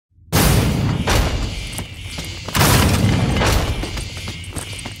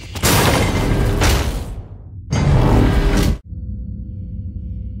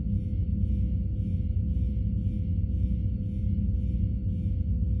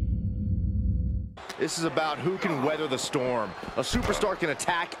This is about who can weather the storm. A superstar can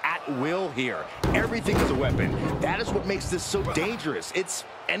attack at will here. Everything is a weapon. That is what makes this so dangerous. It's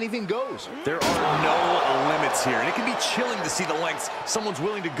anything goes. There are no limits here, and it can be chilling to see the lengths someone's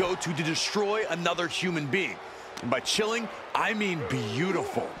willing to go to destroy another human being. And by chilling, I mean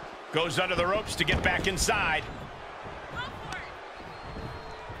beautiful. Goes under the ropes to get back inside.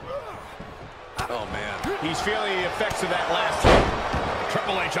 Oh, man. He's feeling the effects of that last hit.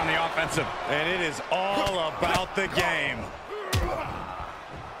 Triple H on the offensive. And it is all about the game.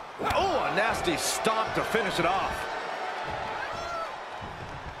 Oh, a nasty stomp to finish it off.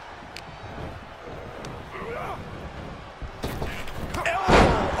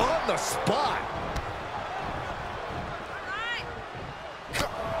 Elbow on the spot.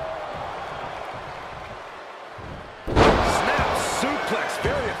 Snap suplex,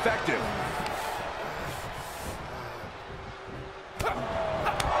 very effective.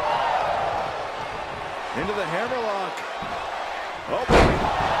 Into the hammerlock. Oh,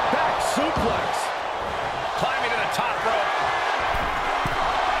 back suplex. Climbing to the top rope.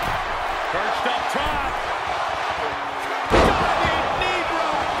 Perched up top. Diving knee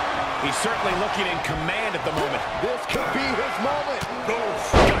drop. He's certainly looking in command at the moment. This could be his moment.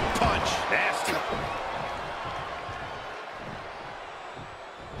 Oof, gut punch. Nasty.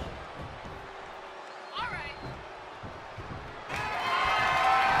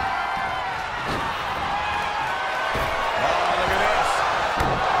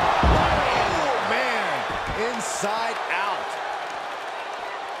 Inside out.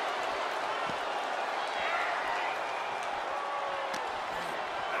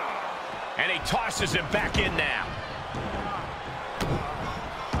 And he tosses him back in now.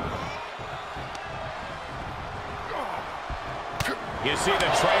 You see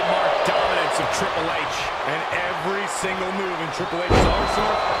the trademark dominance of Triple H. And every single move in Triple H's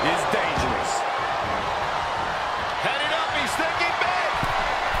arsenal is dangerous. Headed up, he's thinking big.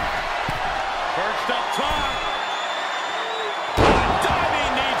 Perched up top. A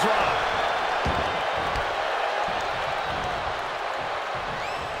diving knee drop.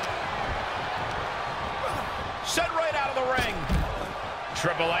 Set right out of the ring.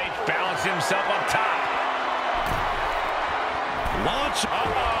 Triple H balanced himself up top. Launch. Oh,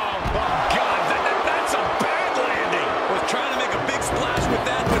 God, that's a bad landing. Was trying to make a big splash with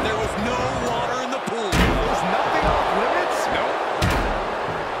that, but there was no water in the pool. There's nothing off limits? Nope.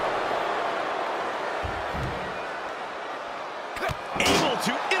 Able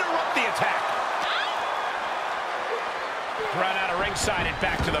to interrupt the attack. Run out of ringside and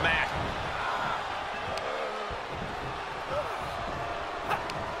back to the mat.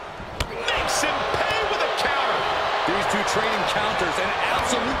 Makes him pay with a counter. These two trading counters, an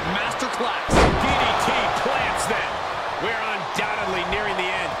absolute masterclass. DDT plants them. We're undoubtedly nearing the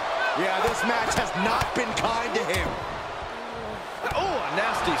end. Yeah, this match has not been kind to him. Oh, a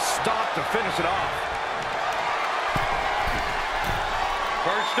nasty stop to finish it off.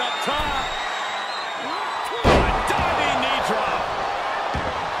 Perched up top. A diving knee drop.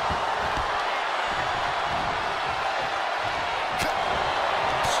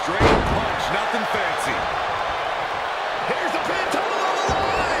 Straight punch, nothing fancy. Here's the pin, total on the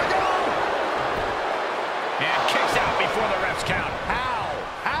line. And kicks out before the refs count. How?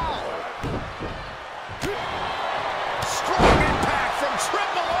 How? Strong impact from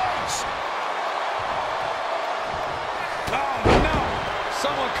Triple H. Oh, no.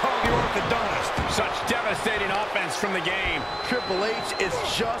 Someone call the orthodontist. Such devastating offense from the game. Triple H is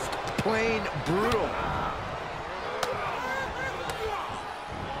just plain brutal.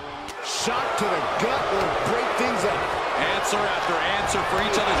 Shot to the gut will break things up. Answer after answer for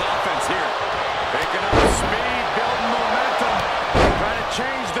each other's offense here. Picking up speed, building momentum. Trying to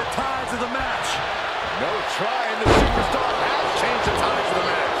change the tides of the match. No try, and the superstar has changed the tides of the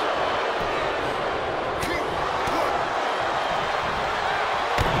match.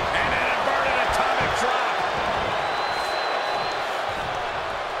 And an inverted atomic drop.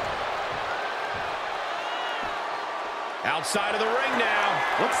 Outside of the ring now.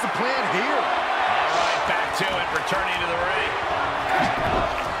 What's the plan here? All right, back to it, returning to the ring.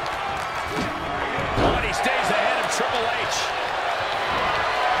 Oh, and he stays ahead of Triple H.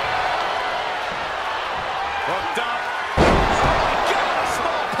 Hooked up. Oh my God, a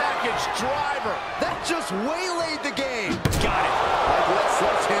small package driver. That just waylaid the game. Got it. Like that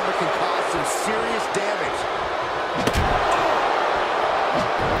sledgehammer can cause some serious damage.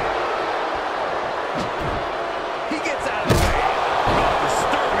 He gets out of the way.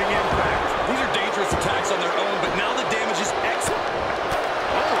 Disturbing impact. These are dangerous attacks on their own, but now the damage is excellent.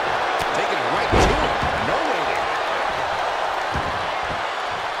 Oh, taking it right to him. No waiting.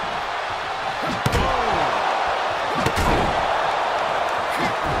 Oh,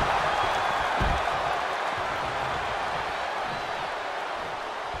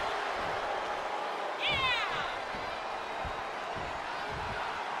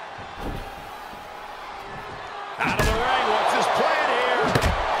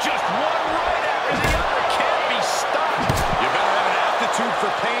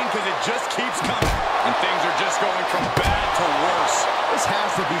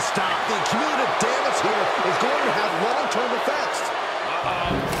 has to be stopped. The cumulative damage here is going to have long-term effects.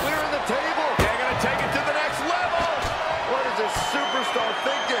 Clearing the table. They're going to take it to the next level. What is this superstar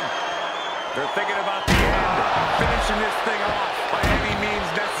thinking? They're thinking about the end, finishing this thing off by any means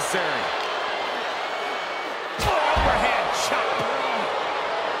necessary. Overhand chop.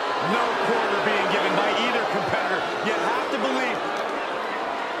 No quarter being given by either competitor. You have to believe.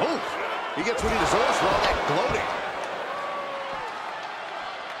 Oh, he gets what he deserves for all that gloating.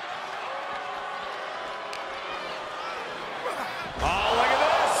 Oh, look at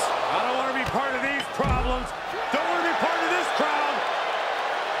this. I don't want to be part of these problems. Don't want to be part of this crowd.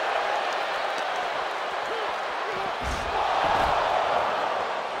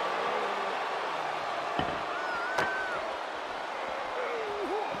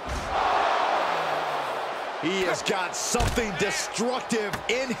 He has got something destructive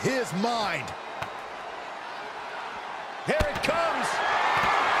in his mind. Here it comes.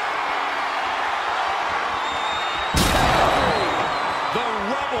 The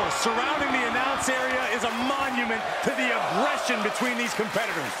rubble surrounding the announce area is a monument to the aggression between these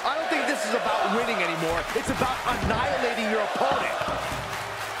competitors. I don't think this is about winning anymore. It's about annihilating your opponent.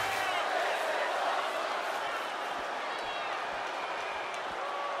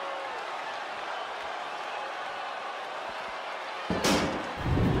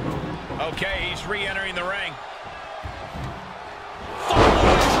 Okay, he's re-entering the ring.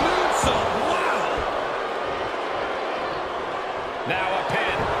 Now a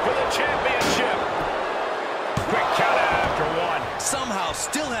pin for the championship. Quick count out after one. Somehow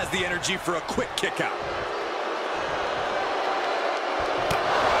still has the energy for a quick kick out.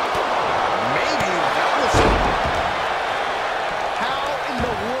 Maybe that was it. How in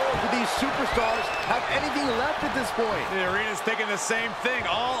the world do these superstars have anything left at this point? The arena's thinking the same thing.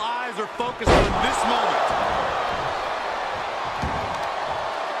 All eyes are focused on this moment.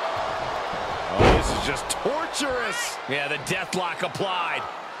 Oh, this is just torturous. Yeah, the deathlock applied.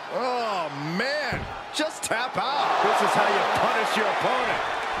 Oh, man. Just tap out. This is how you punish your opponent.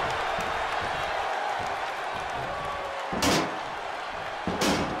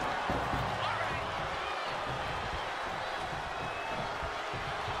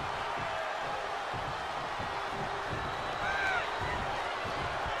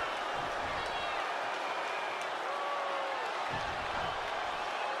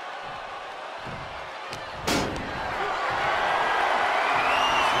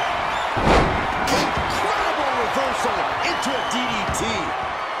 Into a DDT.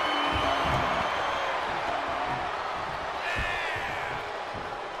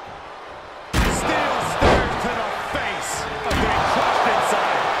 Steel stairs to the face. Getting crushed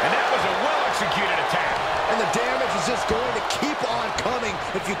inside. And that was a well-executed attack. And the damage is just going to keep on coming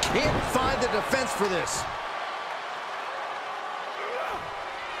if you can't find the defense for this.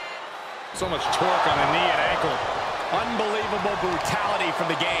 So much torque on a knee and ankle. Unbelievable brutality from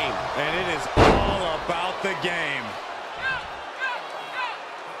the game. And it is all about the game.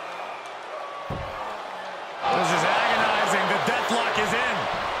 This is agonizing. The deathlock is in.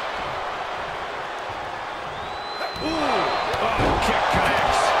 Ooh. Oh, kick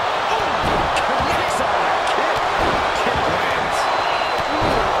connects. Ooh, connects on that kick. Kick lands.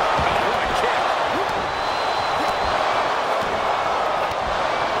 Ooh. Oh, what a kick.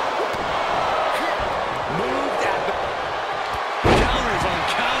 Moved at the... Counters on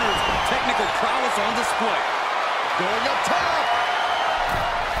counters. Technical prowess on display. Going up top.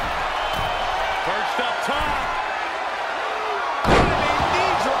 Perched up top.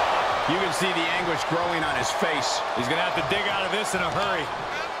 You can see the anguish growing on his face. He's going to have to dig out of this in a hurry.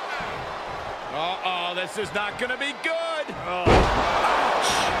 Uh-oh, this is not going to be good. Oh.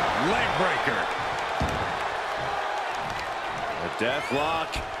 Ouch. Leg breaker. The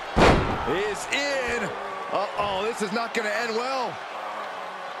deathlock Is in. Uh-oh, this is not going to end well.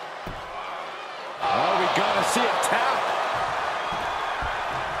 Oh, we got to see a tap.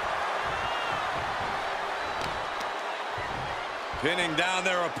 Pinning down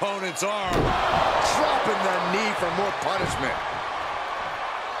their opponent's arm. Dropping their knee for more punishment.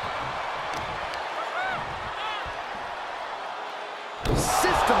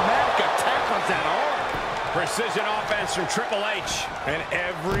 Systematic attack on that arm. Precision offense from Triple H. And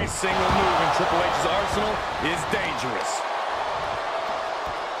every single move in Triple H's arsenal is dangerous.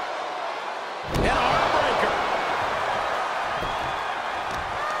 An arm breaker.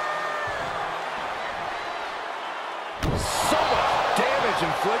 So much damage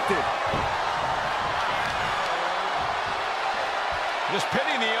inflicted. Just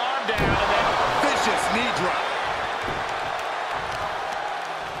pinning the arm down and then Vicious knee drop.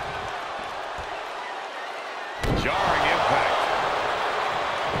 jarring impact.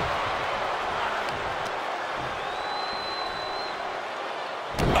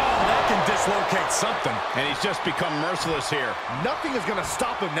 indicate something. And he's just become merciless here. Nothing is going to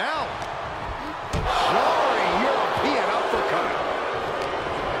stop him now. Jarring European uppercut.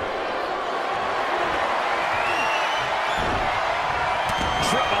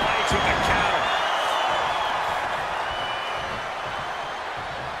 Triple H with the counter.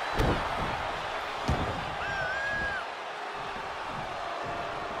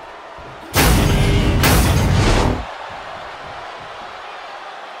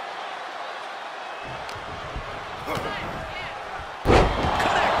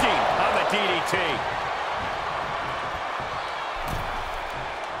 Connecting on the DDT.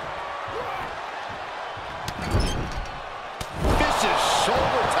 Vicious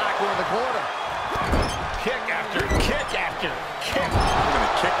shoulder tackle in the corner. Kick after kick after kick. Going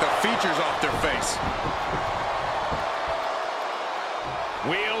to kick the features off their face.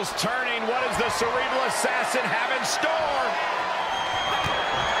 Wheels turning. What does the Cerebral Assassin have in store?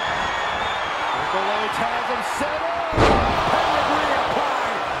 Triple H has him set up. Pedigree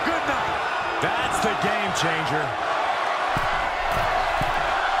applied. Good night. That's the game changer.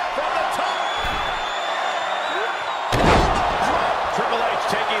 From the top. Triple H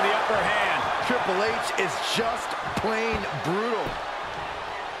taking the upper hand. Triple H is just plain brutal.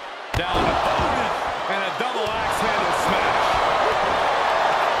 Down to bonus. And a double axe handle smash.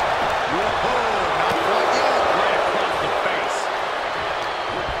 Whoa, not quite yet. Right across the face.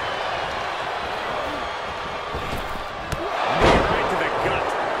 Knee right to the gut.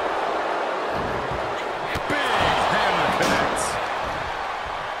 Big hammer connects.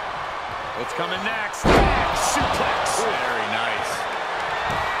 What's coming next? Suplex. Very nice.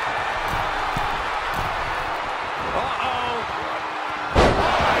 Uh-oh.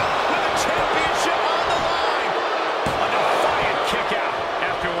 With the championship on the line. A defiant kick out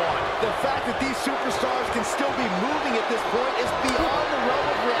after one. The fact that these superstars can still be moving at this point is beyond the realm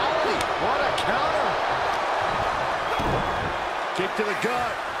of reality. What a counter. Kick to the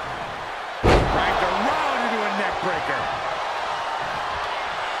gut. Cranked around into a neck breaker.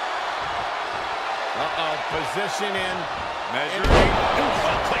 Uh-oh, position in. Measuring.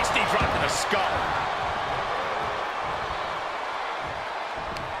 Well-placed knee drop to the skull.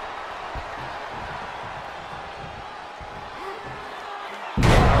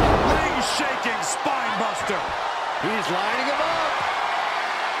 Ring-shaking spine buster. He's lining him up.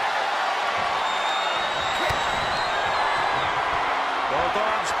 Both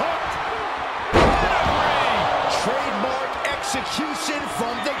arms hooked. Trademark execution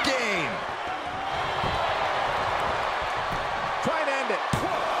from the game. Try to end it.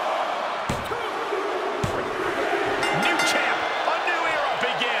 New champ. A new era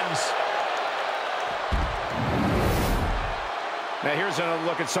begins. Now here's another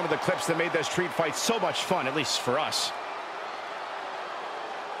look at some of the clips that made this street fight so much fun, at least for us.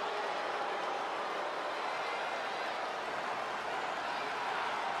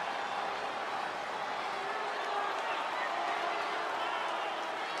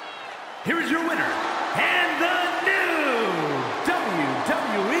 Here is your winner, and the new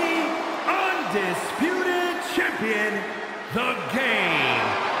WWE Undisputed Champion, The Game,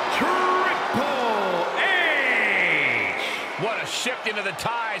 Triple H. What a shift into the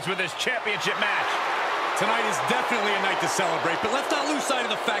ties with this championship match. Tonight is definitely a night to celebrate, but let's not lose sight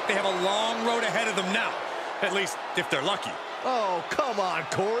of the fact they have a long road ahead of them now. At least, if they're lucky. Oh, come on,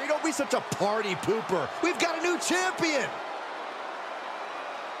 Corey. Don't be such a party pooper. We've got a new champion.